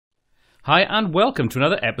Hi and welcome to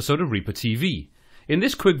another episode of ReaperTV. In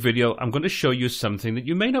this quick video I'm going to show you something that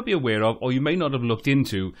you may not be aware of or you may not have looked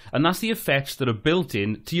into, and that's the effects that are built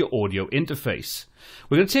in to your audio interface.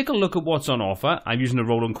 We're going to take a look at what's on offer. I'm using a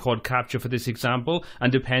roll-on quad capture for this example,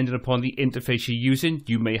 and depending upon the interface you're using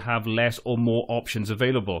you may have less or more options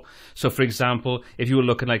available. So for example, if you were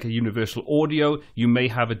looking like a universal audio, you may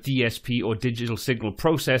have a DSP or digital signal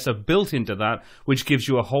processor built into that, which gives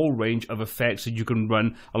you a whole range of effects that you can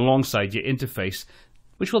run alongside your interface,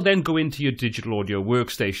 which will then go into your digital audio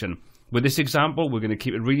workstation. With this example, we're going to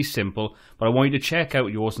keep it really simple, but I want you to check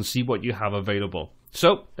out yours and see what you have available.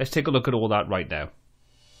 So let's take a look at all that right now.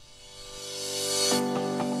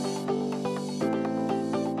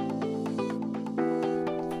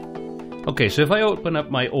 Okay, so if I open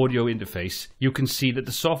up my audio interface, you can see that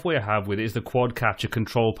the software I have with it is the Quad Capture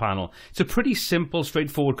control panel. It's a pretty simple,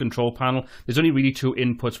 straightforward control panel. There's only really two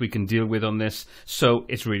inputs we can deal with on this, so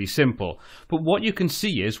it's really simple. But what you can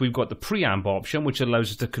see is we've got the preamp option, which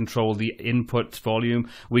allows us to control the input volume.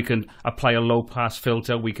 We can apply a low pass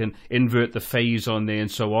filter, we can invert the phase on there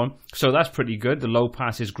and so on. So that's pretty good. The low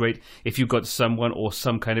pass is great if you've got someone or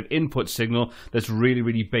some kind of input signal that's really,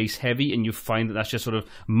 really bass heavy and you find that that's just sort of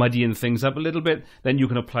muddying things up a little bit, then you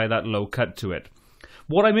can apply that low cut to it.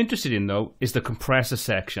 What I'm interested in though is the compressor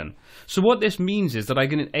section. So what this means is that I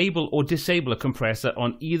can enable or disable a compressor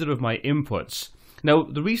on either of my inputs. Now,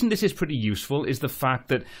 the reason this is pretty useful is the fact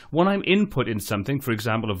that when I'm inputting something, for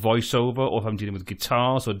example a voiceover, or if I'm dealing with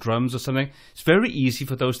guitars or drums or something, it's very easy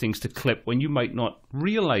for those things to clip when you might not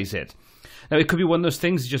realize it. Now, it could be one of those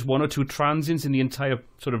things, just one or two transients in the entire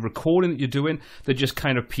sort of recording that you're doing that just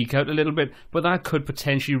kind of peak out a little bit, but that could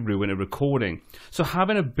potentially ruin a recording. So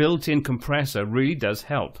having a built-in compressor really does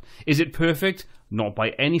help. Is it perfect? Not by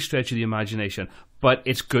any stretch of the imagination, but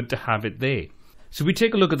it's good to have it there. So if we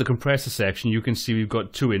take a look at the compressor section, you can see we've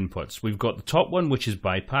got two inputs. We've got the top one, which is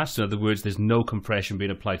bypassed. In other words, there's no compression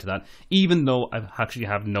being applied to that, even though I actually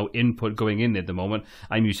have no input going in there at the moment.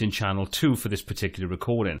 I'm using channel 2 for this particular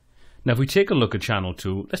recording. Now if we take a look at channel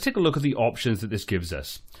 2, let's take a look at the options that this gives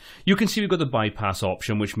us. You can see we've got the bypass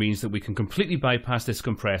option, which means that we can completely bypass this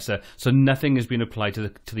compressor, so nothing is being applied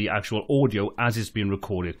to the actual audio as it's being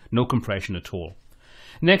recorded. No compression at all.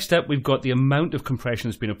 Next up, we've got the amount of compression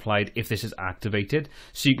that's been applied if this is activated.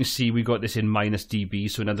 So you can see we've got this in minus dB.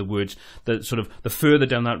 So in other words, the further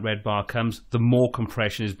down that red bar comes, the more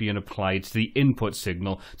compression is being applied to the input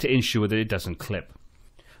signal to ensure that it doesn't clip.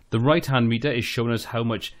 The right-hand meter is showing us how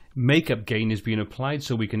much makeup gain is being applied,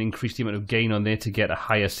 so we can increase the amount of gain on there to get a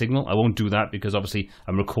higher signal. I won't do that because obviously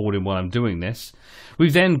I'm recording while I'm doing this.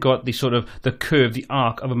 We've then got the curve, the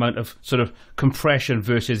arc of amount of sort of compression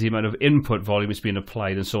versus the amount of input volume that's being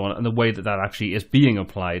applied and so on, and the way that that actually is being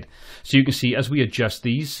applied. So you can see as we adjust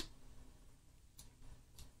these,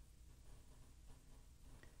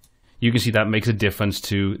 you can see that makes a difference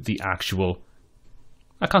to the actual,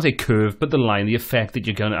 I can't say curve, but the line, the effect that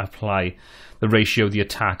you're going to apply, the ratio, the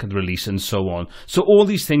attack and the release and so on. So all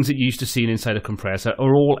these things that you used to see inside a compressor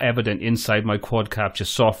are all evident inside my quad capture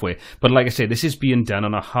software. But like I say, this is being done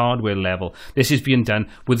on a hardware level. This is being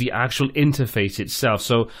done with the actual interface itself.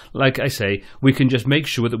 So like I say, we can just make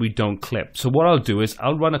sure that we don't clip. So what I'll do is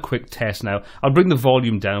I'll run a quick test now. I'll bring the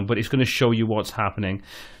volume down, but it's going to show you what's happening.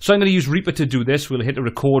 So I'm going to use Reaper to do this. We'll hit the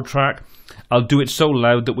record track. I'll do it so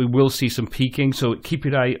loud that we will see some peaking, so keep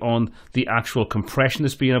your eye on the actual compression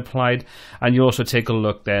that's being applied, and you'll also take a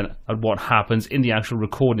look then at what happens in the actual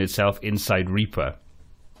recording itself inside Reaper.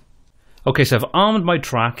 Okay, so I've armed my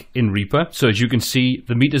track in Reaper, so as you can see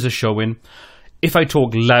the meters are showing. If I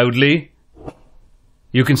talk loudly,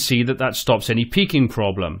 you can see that that stops any peaking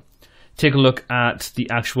problem. Take a look at the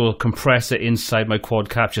actual compressor inside my quad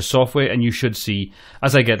capture software, and you should see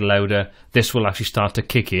as I get louder this will actually start to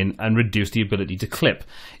kick in and reduce the ability to clip.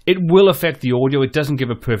 It will affect the audio. It doesn't give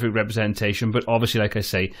a perfect representation, but obviously like I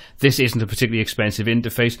say, this isn't a particularly expensive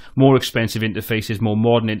interface. More expensive interfaces, more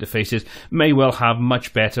modern interfaces may well have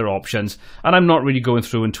much better options, and I'm not really going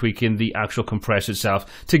through and tweaking the actual compressor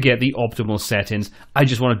itself to get the optimal settings. I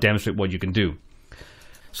just want to demonstrate what you can do.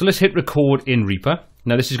 So let's hit record in Reaper.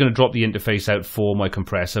 Now this is going to drop the interface out for my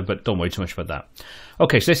compressor, but don't worry too much about that.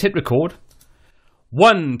 Okay, so let's hit record.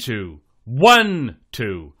 1, 2, 1,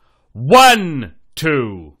 2, 1,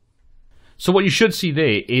 2. So what you should see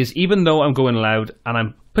there is, even though I'm going loud and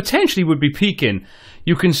I'm potentially would be peaking,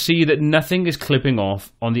 you can see that nothing is clipping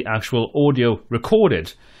off on the actual audio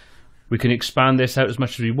recorded. We can expand this out as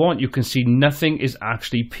much as we want. You can see nothing is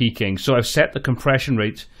actually peaking. So I've set the compression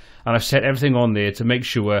rate and I've set everything on there to make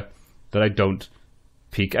sure that I don't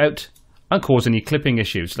peak out and cause any clipping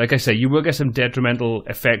issues. Like I say, you will get some detrimental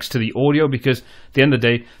effects to the audio because at the end of the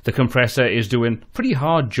day, the compressor is doing a pretty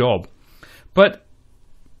hard job. But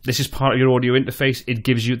this is part of your audio interface. It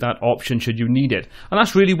gives you that option should you need it. And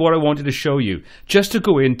that's really what I wanted to show you. Just to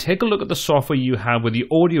go in, take a look at the software you have with the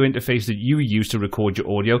audio interface that you use to record your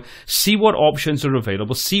audio. See what options are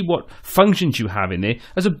available. See what functions you have in there.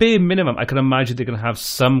 As a bare minimum, I can imagine they're going to have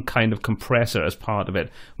some kind of compressor as part of it.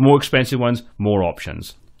 More expensive ones, more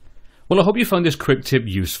options. Well, I hope you found this quick tip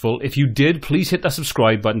useful. If you did, please hit that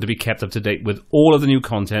subscribe button to be kept up to date with all of the new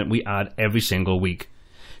content we add every single week.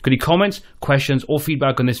 Got any comments, questions, or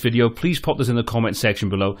feedback on this video, please pop this in the comment section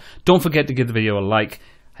below. Don't forget to give the video a like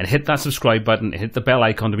and hit that subscribe button and hit the bell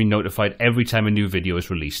icon to be notified every time a new video is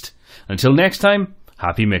released. Until next time,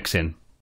 happy mixing.